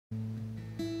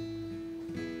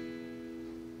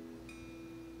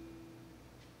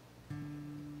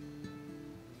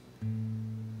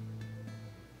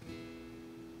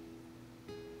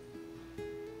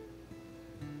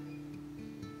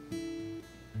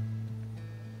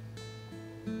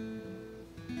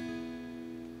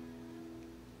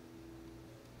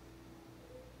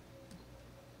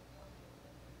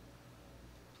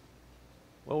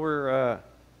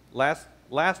Last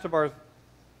of our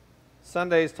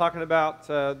Sundays talking about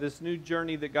this new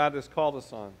journey that God has called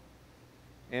us on,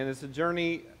 and it's a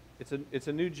journey. It's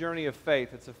a new journey of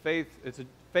faith. It's a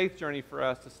faith journey for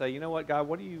us to say, you know what, God,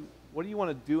 what do you want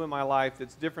to do in my life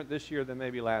that's different this year than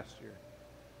maybe last year?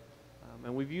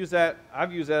 And I've used that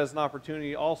as an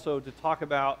opportunity also to talk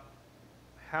about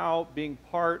how being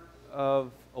part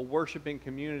of a worshiping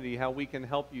community, how we can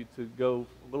help you to go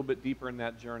a little bit deeper in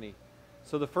that journey.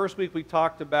 So the first week we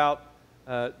talked about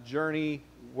journey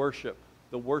worship,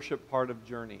 the worship part of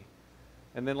journey.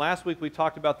 And then last week we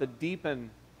talked about the deepen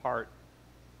part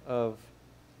of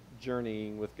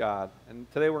journeying with God.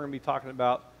 And today we're going to be talking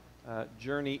about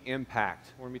journey impact.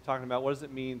 We're going to be talking about what does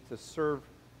it mean to serve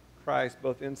Christ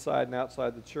both inside and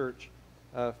outside the church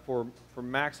for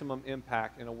maximum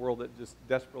impact in a world that just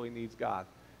desperately needs God.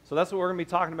 So that's what we're going to be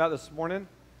talking about this morning.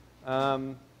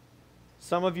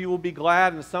 Some of you will be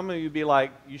glad, and some of you will be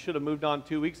like, you should have moved on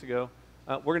 2 weeks ago.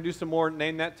 We're going to do some more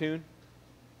Name That Tune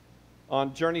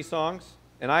on Journey songs.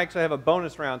 And I actually have a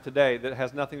bonus round today that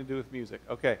has nothing to do with music.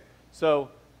 Okay, so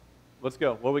let's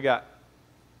go. What do we got?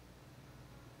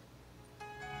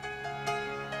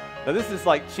 Now this is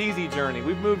like cheesy Journey.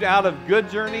 We've moved out of good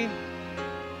Journey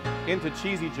into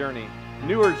cheesy Journey,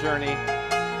 newer Journey.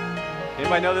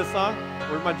 Anybody know this song?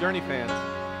 Where's my Journey fans?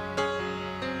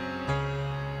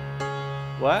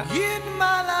 What?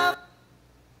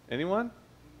 Anyone?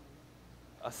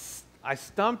 I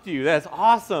stumped you. That's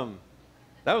awesome.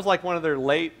 That was like one of their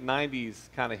late 90s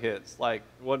kind of hits. Like,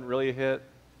 it wasn't really a hit,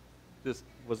 just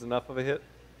was enough of a hit.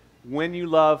 When You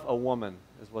Love a Woman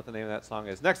is what the name of that song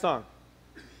is. Next song.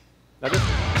 Now this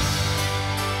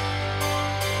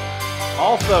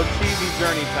also cheesy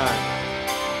Journey time.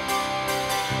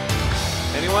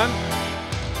 Anyone?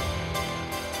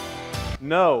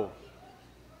 No.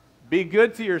 Be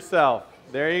Good to Yourself.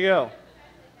 There you go.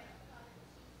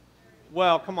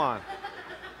 Well, come on.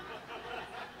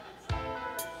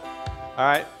 All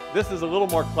right, this is a little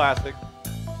more classic.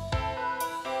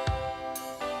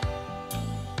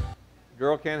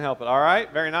 Girl Can't Help It. All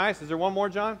right, very nice. Is there one more,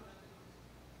 John?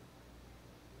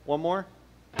 One more?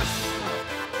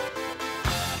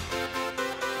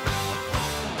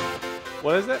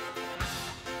 What is it?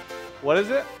 What is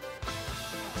it?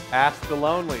 Ask the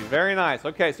Lonely. Very nice.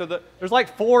 Okay, so there's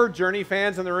like 4 Journey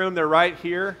fans in the room. They're right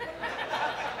here.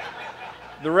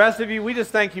 The rest of you, we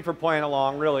just thank you for playing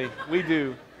along, really. We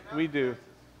do. We do.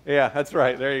 Yeah, that's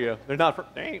right. There you go. They're not from,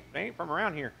 they ain't from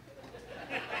around here.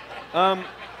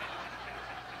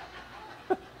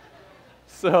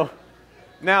 So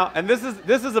now, and this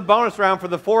is a bonus round for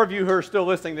the 4 of you who are still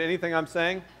listening to anything I'm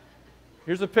saying.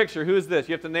 Here's a picture. Who is this?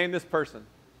 You have to name this person.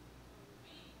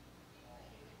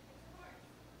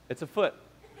 It's a foot.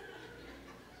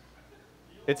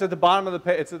 It's at the bottom of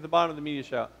the it's at the bottom of the media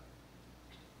shout.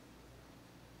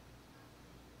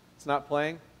 It's not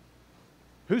playing.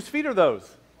 Whose feet are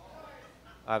those?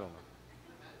 I don't know.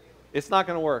 It's not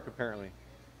going to work, apparently.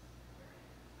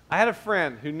 I had a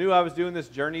friend who knew I was doing this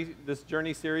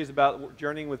journey series about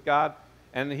journeying with God,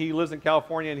 and he lives in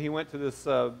California, and he went to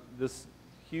this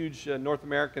huge North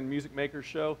American music maker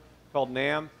show called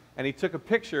NAMM, and he took a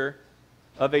picture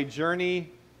of a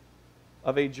journey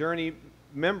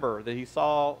member that he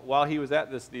saw while he was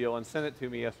at this deal and sent it to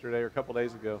me yesterday or a couple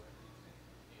days ago.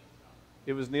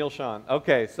 It was Neil Sean.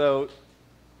 Okay, so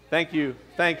thank you.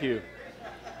 Thank you.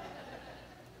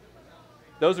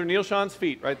 Those are Neil Sean's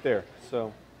feet right there.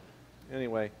 So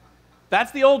anyway,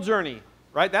 that's the old journey,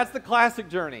 right? That's the classic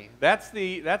journey. That's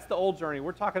the old journey.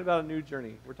 We're talking about a new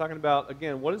journey. We're talking about,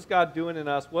 again, what is God doing in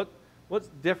us? What's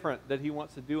different that he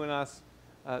wants to do in us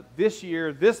this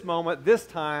year, this moment, this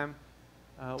time?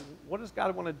 What does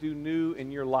God want to do new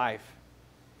in your life?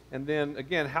 And then,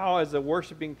 again, how as a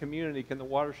worshiping community can the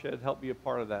Watershed help be a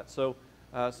part of that? So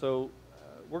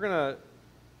we're going to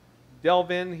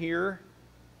delve in here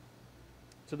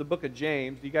to the book of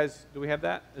James. Do we have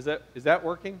that? Is that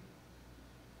working?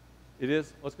 It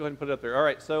is? Let's go ahead and put it up there. All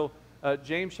right, so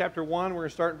James chapter 1, we're going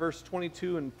to start in verse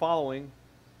 22 and following.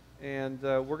 And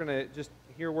we're going to just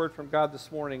hear a word from God this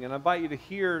morning. And I invite you to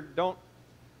hear, don't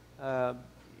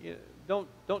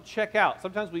check out.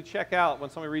 Sometimes we check out when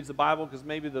somebody reads the Bible because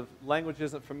maybe the language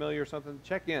isn't familiar or something.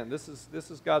 Check in. This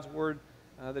is God's word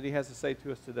that he has to say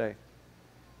to us today.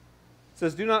 It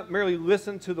says, "Do not merely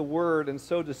listen to the word and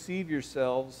so deceive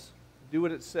yourselves. Do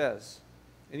what it says.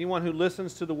 Anyone who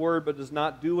listens to the word but does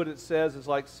not do what it says is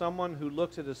like someone who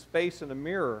looks at his face in a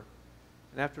mirror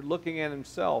and after looking at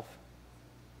himself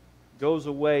goes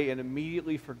away and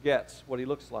immediately forgets what he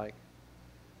looks like.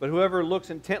 But whoever looks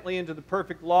intently into the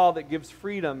perfect law that gives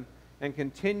freedom and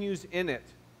continues in it,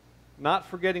 not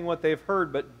forgetting what they've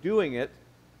heard, but doing it,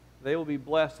 they will be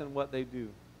blessed in what they do.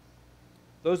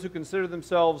 Those who consider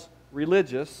themselves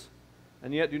religious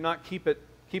and yet do not keep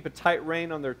a tight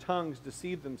rein on their tongues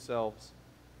deceive themselves,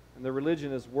 and their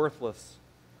religion is worthless.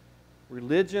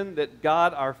 Religion that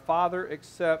God our Father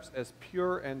accepts as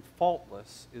pure and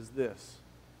faultless is this: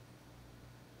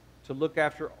 to look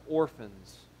after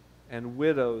orphans and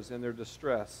widows in their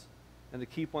distress, and to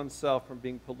keep oneself from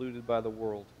being polluted by the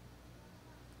world.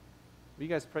 Will you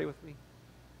guys pray with me?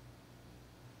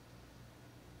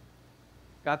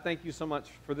 God, thank you so much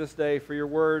for this day, for your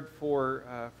word,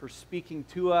 for speaking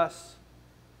to us.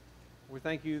 We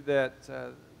thank you that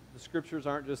the Scriptures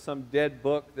aren't just some dead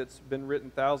book that's been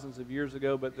written thousands of years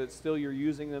ago, but that still you're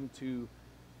using them to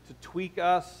tweak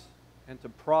us and to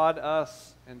prod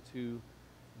us and to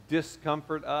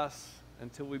discomfort us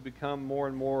until we become more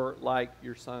and more like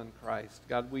your Son, Christ.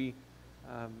 God, we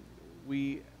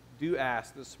do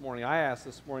ask this morning, I ask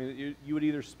this morning that you would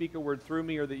either speak a word through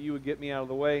me or that you would get me out of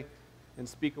the way and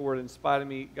speak a word in spite of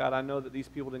me. God, I know that these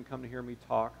people didn't come to hear me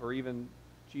talk or even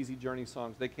cheesy journey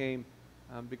songs. They came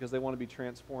because they want to be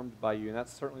transformed by you, and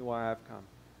that's certainly why I've come.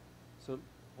 So,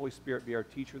 Holy Spirit, be our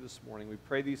teacher this morning. We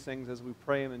pray these things as we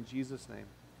pray them in Jesus' name.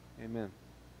 Amen.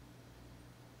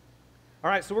 All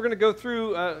right, so we're going to go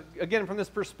through, again, from this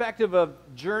perspective of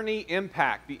journey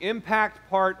impact, the impact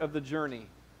part of the journey.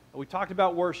 We talked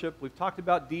about worship. We've talked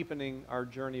about deepening our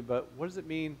journey, but what does it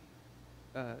mean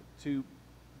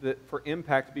for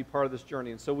impact to be part of this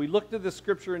journey? And so we looked at this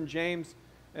scripture in James,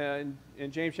 in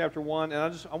James chapter 1,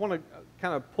 and I want to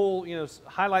kind of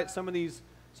highlight some of these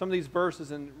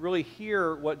verses and really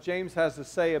hear what James has to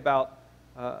say about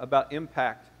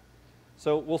impact.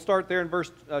 So we'll start there in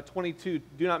verse 22.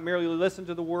 Do not merely listen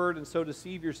to the word and so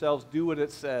deceive yourselves. Do what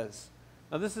it says.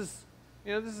 Now this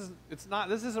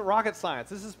isn't rocket science.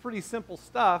 This is pretty simple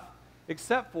stuff,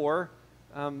 except for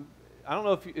I don't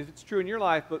know if it's true in your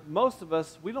life, but most of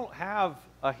us, we don't have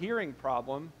a hearing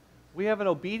problem. We have an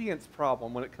obedience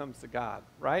problem when it comes to God,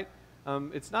 right?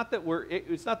 It's not that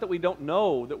we don't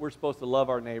know that we're supposed to love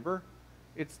our neighbor.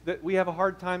 It's that we have a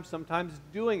hard time sometimes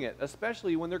doing it,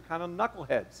 especially when they're kind of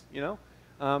knuckleheads,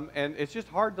 and it's just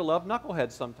hard to love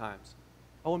knuckleheads sometimes.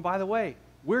 Oh, and by the way,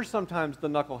 we're sometimes the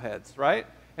knuckleheads, right?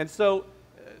 And so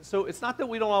it's not that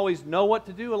we don't always know what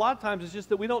to do. A lot of times it's just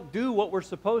that we don't do what we're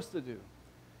supposed to do.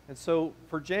 And so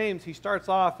for James, he starts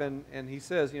off and he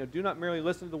says, do not merely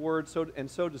listen to the word and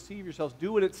so deceive yourselves.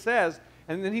 Do what it says.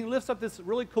 And then he lifts up this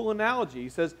really cool analogy. He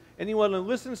says, anyone who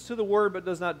listens to the word but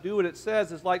does not do what it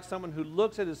says is like someone who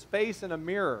looks at his face in a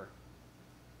mirror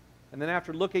and then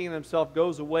after looking at himself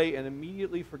goes away and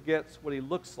immediately forgets what he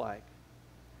looks like.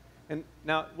 And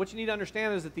now what you need to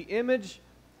understand is that the image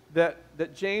that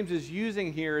James is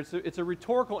using here, it's a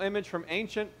rhetorical image from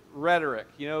ancient rhetoric.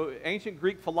 Ancient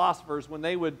Greek philosophers, when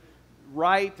they would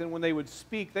write and when they would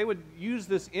speak, they would use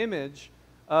this image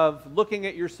of looking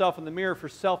at yourself in the mirror for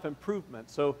self-improvement.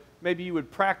 So maybe you would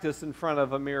practice in front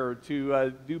of a mirror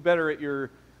to do better at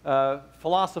your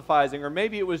philosophizing, or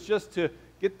maybe it was just to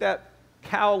get that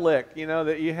cowlick,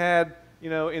 that you had,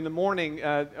 in the morning,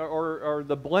 or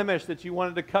the blemish that you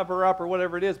wanted to cover up, or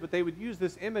whatever it is. But they would use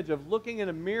this image of looking in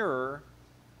a mirror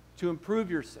to improve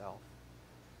yourself.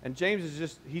 And James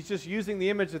he's just using the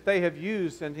image that they have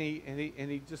used, and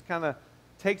he just kind of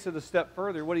takes it a step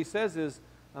further. What he says is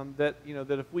that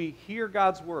if we hear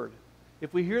God's word,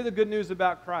 if we hear the good news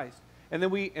about Christ, and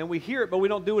then we hear it, but we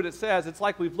don't do what it says, it's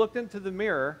like we've looked into the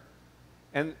mirror,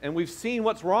 and we've seen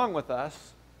what's wrong with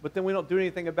us, but then we don't do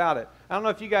anything about it. I don't know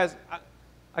if you guys,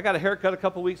 I got a haircut a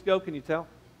couple weeks ago. Can you tell?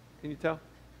 Can you tell?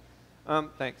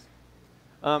 Thanks.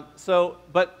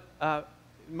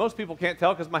 Most people can't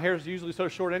tell because my hair is usually so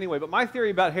short anyway. But my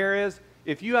theory about hair is,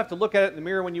 if you have to look at it in the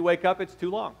mirror when you wake up, it's too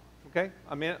long. Okay?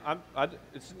 I mean,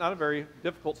 it's not a very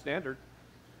difficult standard.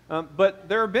 But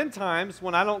there have been times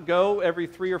when I don't go every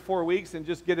 3 or 4 weeks and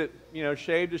just get it,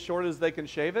 shaved as short as they can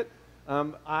shave it.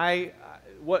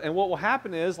 What will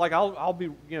happen is, like, I'll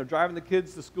be, driving the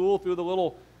kids to school through the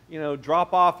little,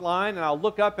 drop-off line, and I'll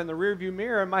look up in the rearview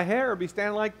mirror, and my hair will be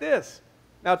standing like this.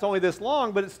 Now, it's only this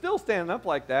long, but it's still standing up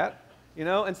like that,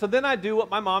 And so then I do what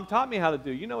my mom taught me how to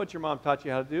do. You know what your mom taught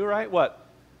you how to do, right? What?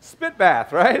 Spit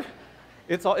bath, right?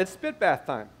 It's spit bath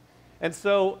time. And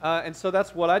so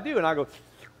that's what I do, and I go,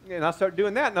 and I start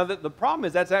doing that. Now, the problem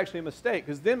is that's actually a mistake,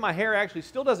 because then my hair actually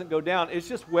still doesn't go down. It's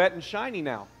just wet and shiny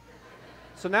now.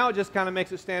 So now it just kind of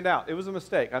makes it stand out. It was a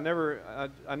mistake. I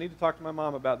need to talk to my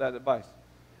mom about that advice.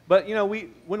 But,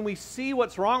 when we see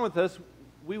what's wrong with us,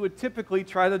 we would typically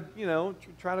try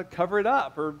to cover it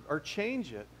up or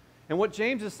change it. And what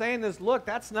James is saying is, look,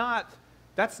 that's not,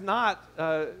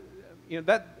 that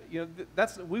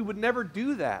we would never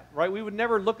do that, right? We would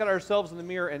never look at ourselves in the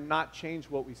mirror and not change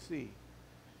what we see.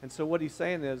 And so what he's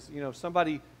saying is,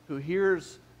 somebody who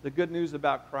hears the good news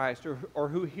about Christ, or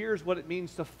who hears what it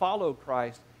means to follow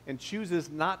Christ and chooses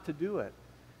not to do it,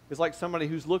 is like somebody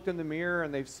who's looked in the mirror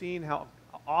and they've seen how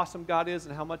awesome God is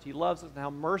and how much he loves us and how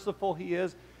merciful he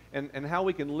is and how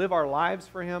we can live our lives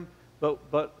for him,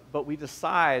 but we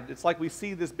decide, it's like we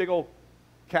see this big old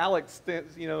calyx,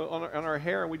 on our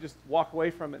hair, and we just walk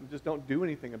away from it and just don't do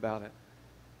anything about it.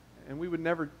 And we would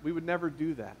never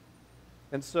do that.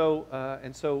 And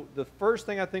so the first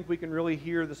thing I think we can really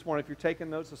hear this morning, if you're taking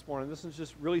notes this morning, this is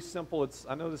just really simple.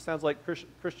 I know this sounds like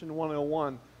Christian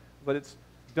 101, but it's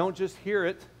don't just hear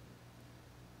it,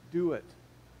 do it.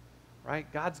 Right?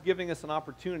 God's giving us an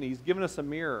opportunity. He's given us a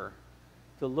mirror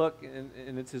to look,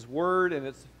 and it's his word,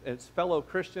 and it's fellow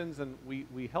Christians, and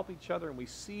we help each other, and we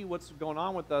see what's going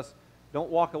on with us. Don't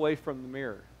walk away from the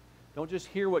mirror. Don't just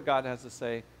hear what God has to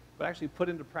say, but actually put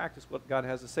into practice what God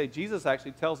has to say. Jesus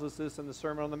actually tells us this in the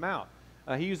Sermon on the Mount.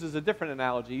 He uses a different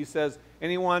analogy. He says,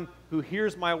 anyone who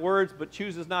hears my words but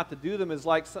chooses not to do them is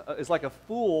like a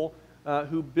fool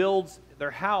who builds their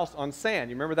house on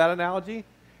sand. You remember that analogy?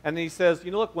 And he says,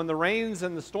 look, when the rains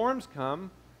and the storms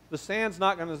come, the sand's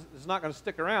not going to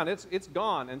stick around. It's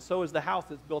gone, and so is the house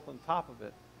that's built on top of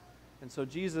it. And so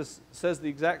Jesus says the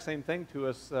exact same thing to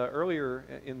us earlier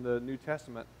in the New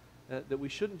Testament, that we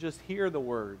shouldn't just hear the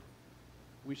word.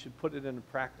 We should put it into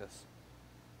practice.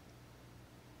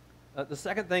 The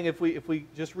second thing, if we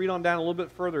just read on down a little bit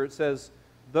further, it says,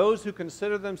 those who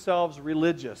consider themselves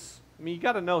religious. I mean, you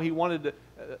got to know he wanted to.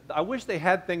 I wish they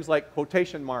had things like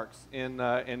quotation marks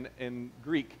in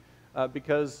Greek.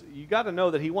 Because you got to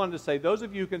know that he wanted to say, those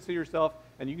of you who consider yourself,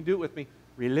 and you can do it with me,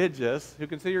 religious, who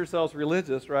consider yourselves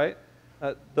religious, right?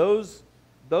 Those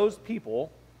people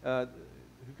who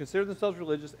consider themselves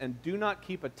religious and do not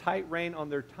keep a tight rein on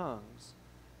their tongues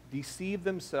deceive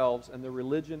themselves, and their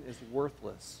religion is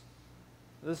worthless.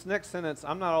 This next sentence,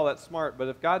 I'm not all that smart, but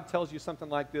if God tells you something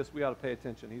like this, we ought to pay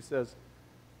attention. He says,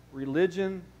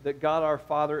 religion that God our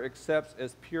Father accepts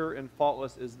as pure and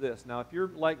faultless is this. Now, if you're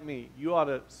like me, you ought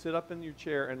to sit up in your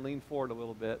chair and lean forward a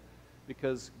little bit,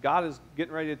 because God is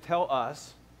getting ready to tell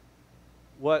us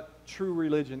what true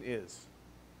religion is.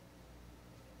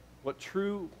 What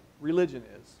true religion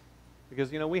is. Because,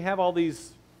 we have all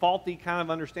these faulty kind of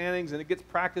understandings, and it gets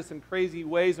practiced in crazy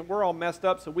ways, and we're all messed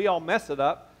up, so we all mess it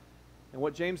up. And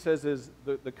what James says is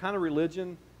the kind of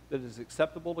religion that is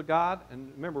acceptable to God,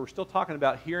 and remember, we're still talking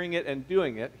about hearing it and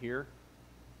doing it here.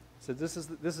 He says,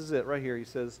 this is it right here. He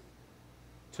says,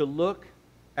 to look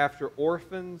after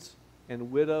orphans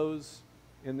and widows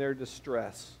in their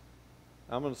distress.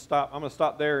 I'm going to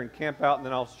stop there and camp out, and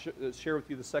then I'll share with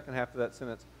you the second half of that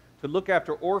sentence. To look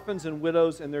after orphans and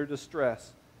widows in their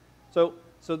distress. So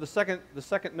the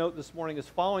second note this morning is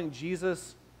following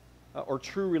Jesus or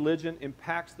true religion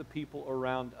impacts the people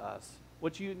around us.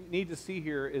 What you need to see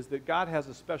here is that God has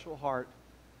a special heart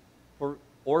for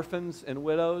orphans and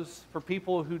widows, for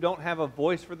people who don't have a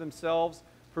voice for themselves,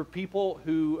 for people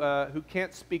who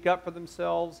can't speak up for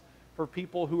themselves, for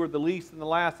people who are the least and the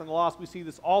last and the lost. We see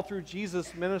this all through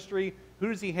Jesus' ministry. Who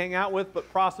does he hang out with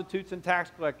but prostitutes and tax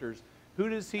collectors? Who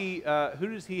does he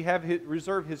have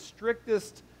reserve his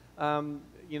strictest,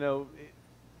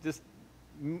 just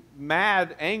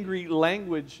mad, angry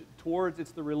language towards?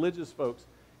 It's the religious folks.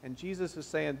 And Jesus is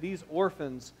saying these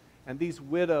orphans and these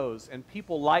widows and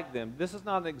people like them, this is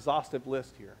not an exhaustive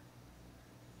list here,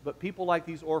 but people like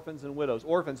these orphans and widows,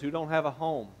 orphans who don't have a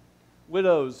home,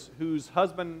 widows whose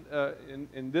husband,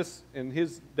 in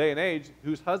his day and age,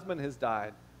 whose husband has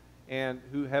died and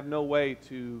who have no way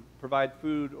to provide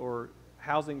food or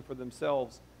housing for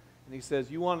themselves. And he says,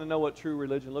 you want to know what true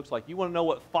religion looks like? You want to know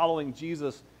what following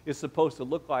Jesus is supposed to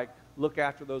look like? Look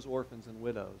after those orphans and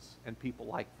widows and people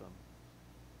like them.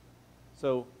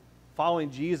 So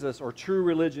following Jesus or true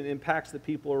religion impacts the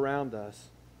people around us.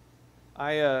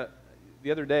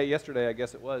 Yesterday, I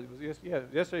guess it was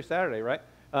yesterday, Saturday, right?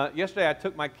 Yesterday I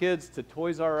took my kids to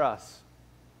Toys R Us,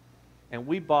 and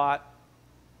we bought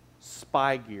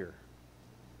spy gear.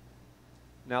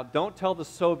 Now, don't tell the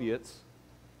Soviets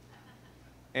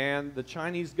and the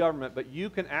Chinese government, but you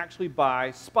can actually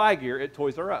buy spy gear at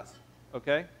Toys R Us,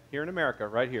 okay? Here in America,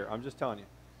 right here. I'm just telling you.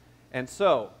 And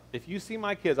so, if you see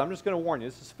my kids, I'm just going to warn you,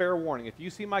 this is fair warning. If you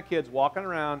see my kids walking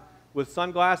around with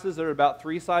sunglasses that are about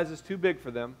 3 sizes too big for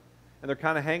them, and they're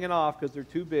kind of hanging off because they're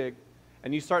too big,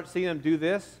 and you start seeing them do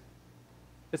this,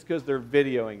 it's because they're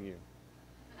videoing you.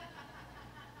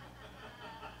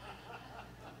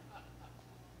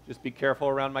 Just be careful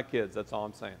around my kids, that's all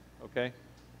I'm saying, okay?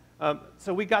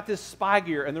 So we got this spy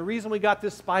gear, and the reason we got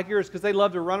this spy gear is because they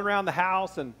love to run around the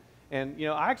house, and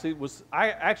I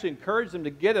actually encouraged them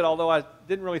to get it, although I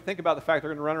didn't really think about the fact they're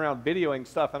going to run around videoing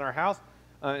stuff in our house,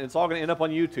 and it's all going to end up on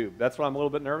YouTube. That's what I'm a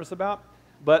little bit nervous about.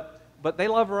 But they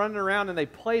love running around, and they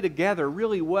play together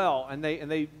really well, and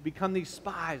they become these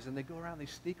spies, and they go around, they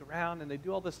sneak around, and they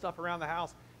do all this stuff around the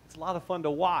house. It's a lot of fun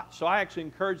to watch. So I actually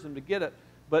encourage them to get it.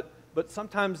 But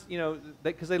sometimes,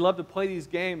 because they love to play these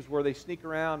games where they sneak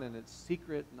around and it's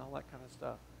secret and all that kind of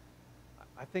stuff.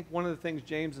 I think one of the things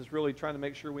James is really trying to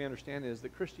make sure we understand is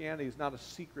that Christianity is not a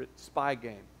secret spy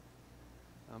game.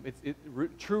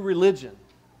 True religion,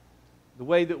 the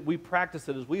way that we practice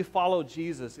it as we follow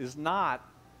Jesus, is not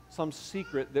some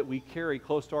secret that we carry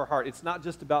close to our heart. It's not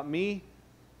just about me.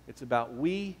 It's about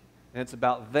we, and it's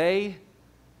about they,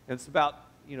 and it's about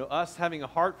us having a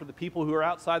heart for the people who are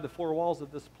outside the four walls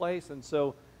of this place. And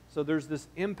so there's this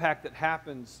impact that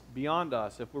happens beyond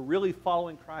us. If we're really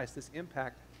following Christ, this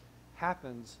impact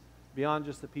happens beyond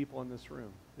just the people in this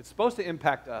room. It's supposed to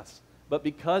impact us, but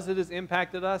because it has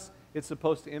impacted us, it's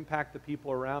supposed to impact the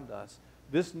people around us.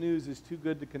 This news is too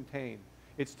good to contain.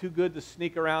 It's too good to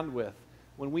sneak around with.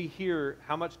 When we hear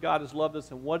how much God has loved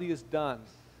us and what He has done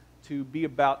to be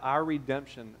about our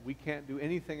redemption, we can't do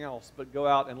anything else but go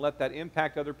out and let that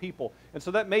impact other people. And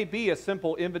so that may be a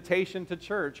simple invitation to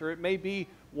church, or it may be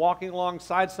walking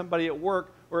alongside somebody at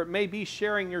work, or it may be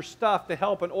sharing your stuff to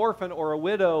help an orphan or a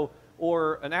widow,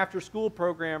 or an after-school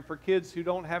program for kids who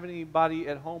don't have anybody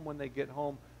at home when they get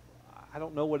home. I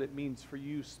don't know what it means for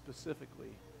you specifically,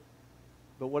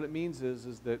 but what it means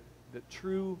is that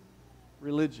true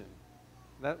religion,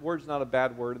 that word's not a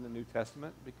bad word in the New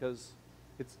Testament, because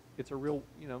it's a real,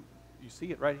 you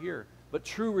see it right here. But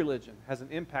true religion has an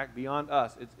impact beyond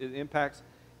us. It impacts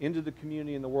into the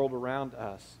community and the world around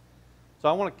us. So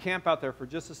I want to camp out there for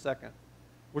just a second.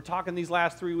 We're talking these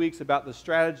last 3 weeks about the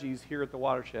strategies here at the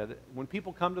Watershed. When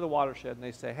people come to the Watershed and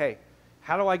they say, hey,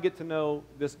 how do I get to know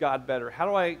this God better?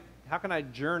 How can I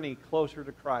journey closer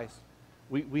to Christ?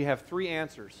 We have 3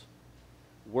 answers.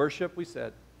 Worship, we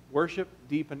said. Worship,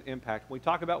 deepen, impact. When we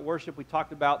talk about worship, we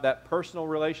talked about that personal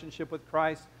relationship with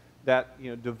Christ, that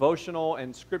devotional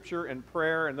and scripture and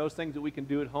prayer and those things that we can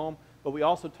do at home. But we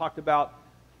also talked about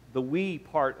the we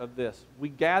part of this. We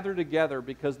gather together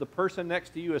because the person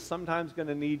next to you is sometimes going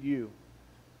to need you,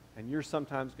 and you're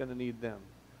sometimes going to need them.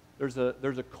 There's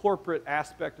a corporate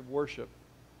aspect of worship.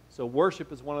 So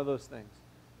worship is one of those things.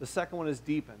 The second one is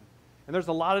deepen. And there's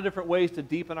a lot of different ways to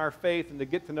deepen our faith and to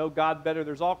get to know God better.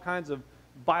 There's all kinds of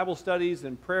Bible studies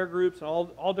and prayer groups and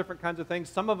all different kinds of things.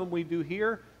 Some of them we do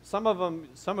here. Some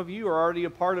of you are already a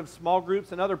part of small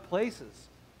groups in other places.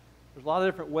 There's a lot of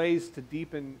different ways to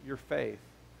deepen your faith.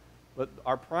 But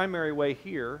our primary way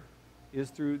here is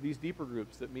through these deeper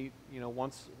groups that meet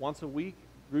once a week,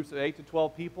 groups of 8 to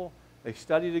 12 people. They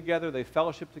study together, they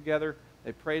fellowship together,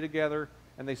 they pray together,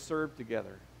 and they serve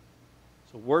together.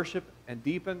 So worship and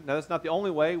deepen. Now, that's not the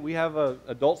only way. We have an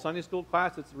adult Sunday school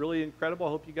class. It's really incredible. I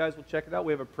hope you guys will check it out.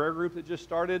 We have a prayer group that just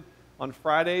started on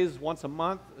Fridays once a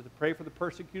month to pray for the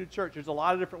persecuted church. There's a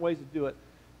lot of different ways to do it.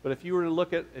 But if you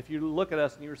look at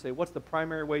us and you were to say, what's the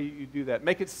primary way you do that?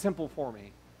 Make it simple for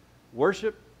me.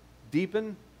 Worship,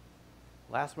 deepen.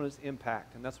 Last one is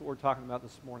impact, and that's what we're talking about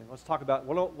this morning. Let's talk about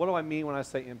what do I mean when I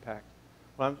say impact?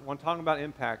 When I'm talking about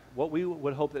impact, what we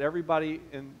would hope that everybody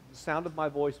in the sound of my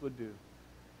voice would do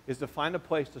is to find a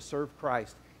place to serve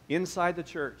Christ inside the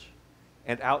church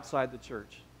and outside the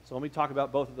church. So let me talk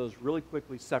about both of those really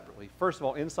quickly, separately. First of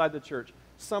all, inside the church,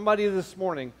 somebody this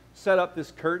morning set up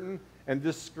this curtain and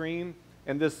this screen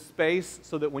and this space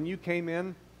so that when you came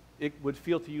in, it would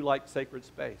feel to you like sacred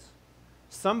space.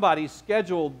 Somebody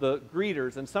scheduled the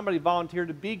greeters, and somebody volunteered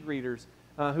to be greeters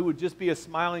who would just be a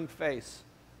smiling face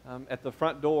at the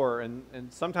front door, and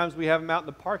sometimes we have them out in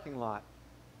the parking lot.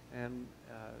 And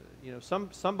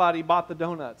somebody bought the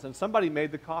donuts, and somebody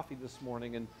made the coffee this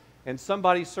morning, and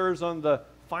somebody serves on the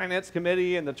finance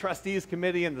committee and the trustees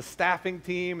committee and the staffing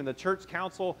team and the church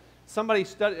council. Somebody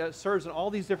serves in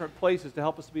all these different places to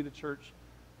help us to be the church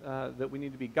that we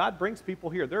need to be. God brings people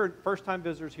here. There are first-time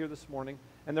visitors here this morning,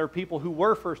 and there are people who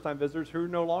were first-time visitors who are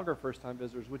no longer first-time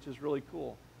visitors, which is really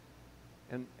cool.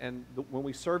 When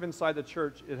we serve inside the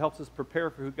church, it helps us prepare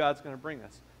for who God's going to bring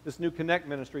us. This new Connect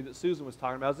ministry that Susan was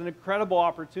talking about is an incredible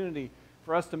opportunity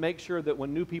for us to make sure that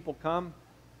when new people come,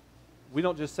 we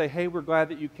don't just say, hey, we're glad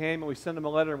that you came, and we send them a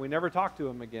letter and we never talk to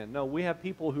them again. No, we have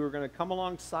people who are going to come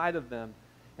alongside of them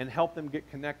and help them get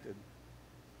connected.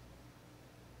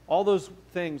 All those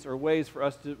things are ways for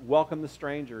us to welcome the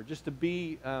stranger, just to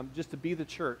be the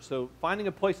church. So finding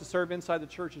a place to serve inside the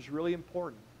church is really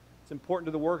important. It's important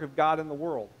to the work of God in the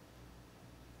world.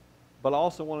 but I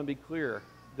also want to be clear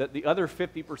that the other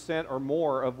 50% or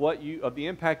more of the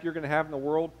impact you're going to have in the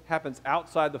world happens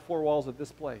outside the four walls of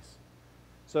this place.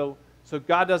 So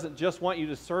God doesn't just want you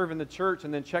to serve in the church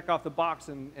and then check off the box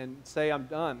and say, I'm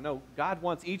done. No, God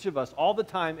wants each of us all the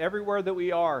time, everywhere that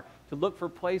we are, to look for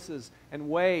places and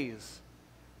ways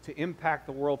to impact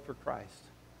the world for Christ.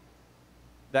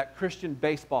 That Christian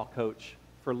baseball coach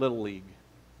for Little League.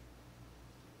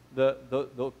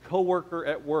 The coworker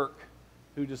at work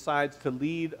who decides to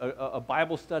lead a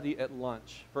Bible study at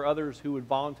lunch for others who would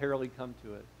voluntarily come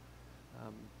to it.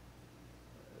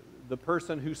 The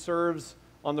person who serves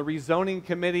on the rezoning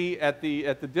committee at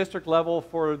the district level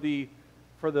for the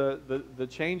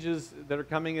changes that are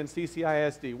coming in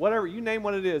CCISD. Whatever, you name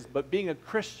what it is, but being a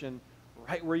Christian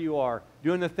right where you are,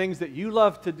 doing the things that you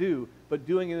love to do, but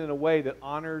doing it in a way that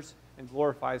honors and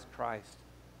glorifies Christ.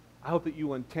 I hope that you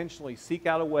will intentionally seek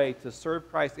out a way to serve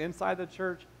Christ inside the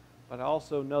church, but I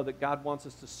also know that God wants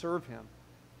us to serve Him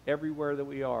everywhere that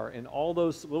we are, in all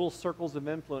those little circles of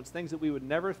influence, things that we would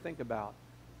never think about.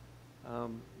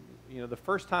 The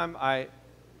first time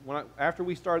after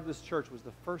we started this church was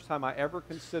the first time I ever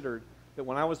considered that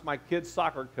when I was my kids'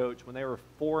 soccer coach, when they were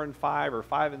 4 and 5 or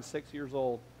 5 and 6 years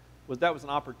old, that was an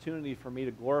opportunity for me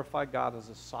to glorify God as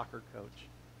a soccer coach.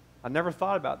 I never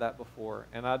thought about that before,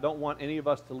 and I don't want any of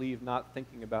us to leave not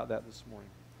thinking about that this morning.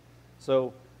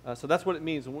 So that's what it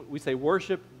means. When we say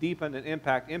worship, deepen, and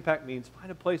impact. Impact means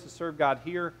find a place to serve God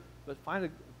here, but find a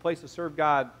place to serve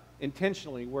God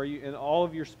intentionally where you in all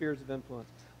of your spheres of influence.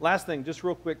 Last thing, just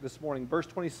real quick this morning, verse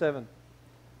 27.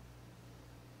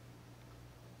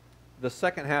 The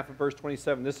second half of verse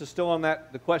 27. This is still on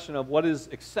the question of what is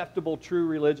acceptable, true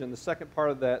religion. The second part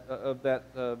of that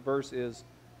verse is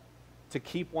to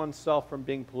keep oneself from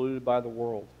being polluted by the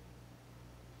world.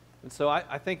 And so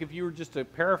I think if you were just to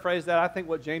paraphrase that, I think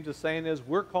what James is saying is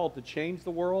we're called to change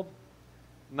the world,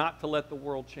 not to let the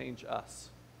world change us.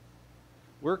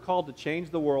 We're called to change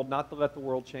the world, not to let the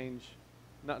world change,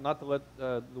 not to let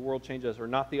the world change us, or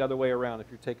not the other way around. If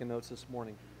you're taking notes this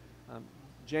morning,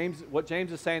 what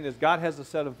James is saying is God has a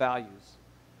set of values.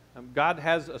 God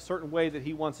has a certain way that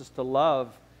He wants us to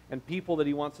love, and people that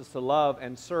He wants us to love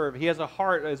and serve. He has a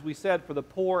heart, as we said, for the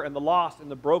poor and the lost and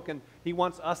the broken. He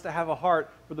wants us to have a heart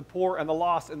for the poor and the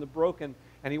lost and the broken.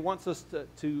 And He wants us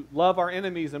to love our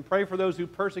enemies and pray for those who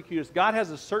persecute us. God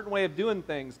has a certain way of doing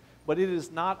things, but it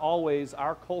is not always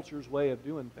our culture's way of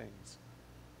doing things.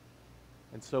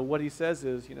 And so what He says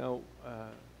is,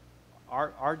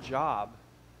 our job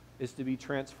is to be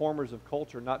transformers of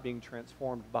culture, not being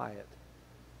transformed by it.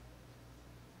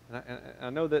 And I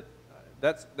know that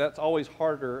that's always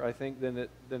harder, I think, than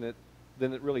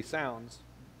it really sounds.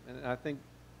 And I think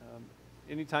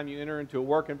anytime you enter into a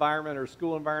work environment or a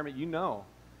school environment, you know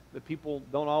that people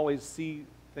don't always see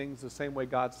things the same way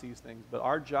God sees things. But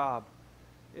our job,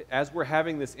 as we're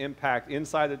having this impact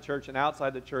inside the church and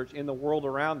outside the church, in the world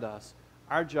around us,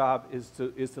 our job is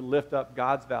to lift up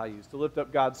God's values, to lift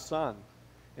up God's Son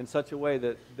in such a way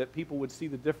that people would see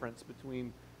the difference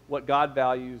between what God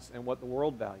values and what the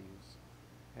world values.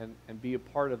 And be a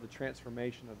part of the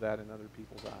transformation of that in other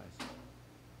people's eyes.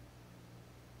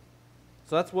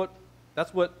 So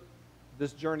that's what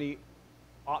this journey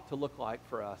ought to look like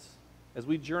for us. As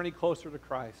we journey closer to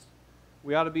Christ,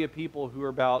 we ought to be a people who are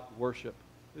about worship.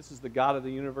 This is the God of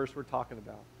the universe we're talking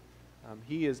about.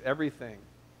 He is everything,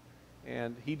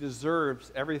 and He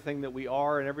deserves everything that we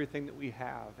are and everything that we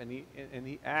have. And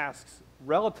He asks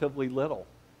relatively little,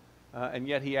 and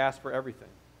yet He asks for everything.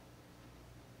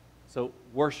 So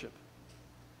worship.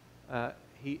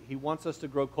 He wants us to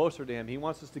grow closer to Him. He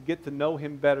wants us to get to know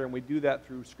Him better, and we do that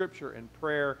through Scripture and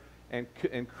prayer and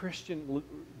Christian,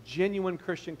 genuine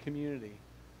Christian community.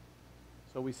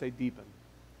 So we say deepen.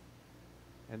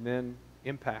 And then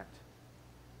impact.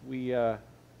 We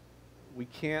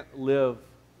can't live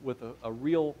with a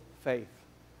real faith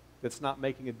that's not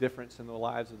making a difference in the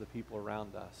lives of the people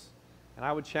around us. And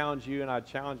I would challenge you, and I'd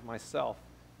challenge myself,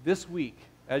 this week,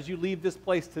 as you leave this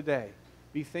place today,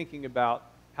 be thinking about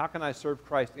how can I serve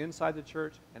Christ inside the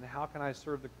church, and how can I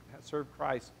serve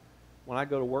Christ when I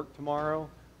go to work tomorrow,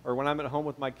 or when I'm at home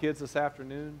with my kids this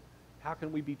afternoon. How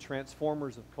can we be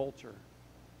transformers of culture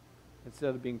instead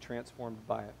of being transformed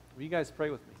by it? Will you guys pray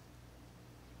with me?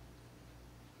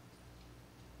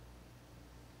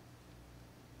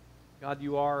 God,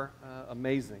 You are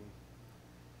amazing.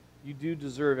 You do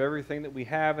deserve everything that we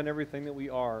have and everything that we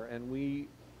are, and we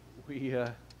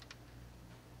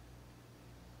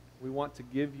want to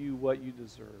give You what You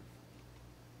deserve.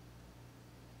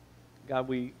 God,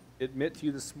 we admit to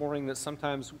You this morning that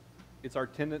sometimes it's our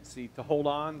tendency to hold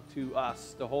on to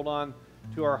us, to hold on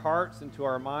to our hearts and to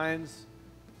our minds,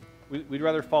 we'd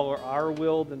rather follow our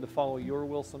will than to follow your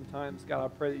will sometimes. God, I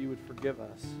pray that you would forgive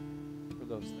us for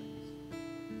those things.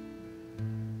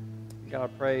 God, I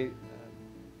pray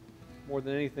more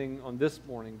than anything on this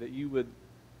morning that you would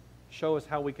show us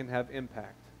how we can have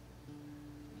impact.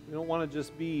 We don't want to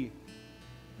just be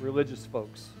religious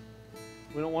folks.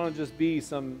 We don't want to just be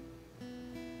some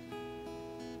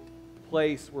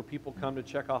place where people come to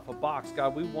check off a box.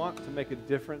 God, we want to make a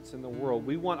difference in the world.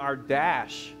 We want our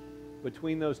dash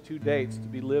between those two dates to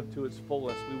be lived to its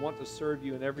fullest. We want to serve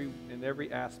you in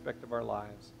every aspect of our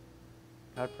lives.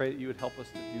 God, I pray that you would help us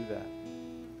to do that.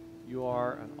 You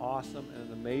are an awesome and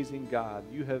an amazing God.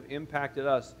 You have impacted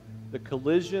us. The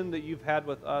collision that you've had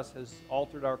with us has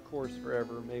altered our course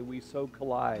forever. May we so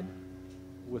collide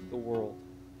with the world.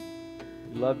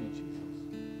 We love you,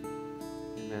 Jesus.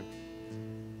 Amen.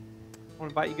 I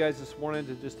want to invite you guys this morning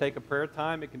to just take a prayer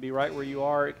time. It can be right where you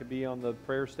are. It can be on the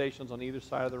prayer stations on either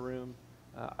side of the room.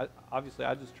 Obviously,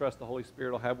 I just trust the Holy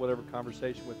Spirit will have whatever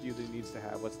conversation with you that he needs to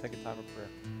have. Let's take a time of prayer.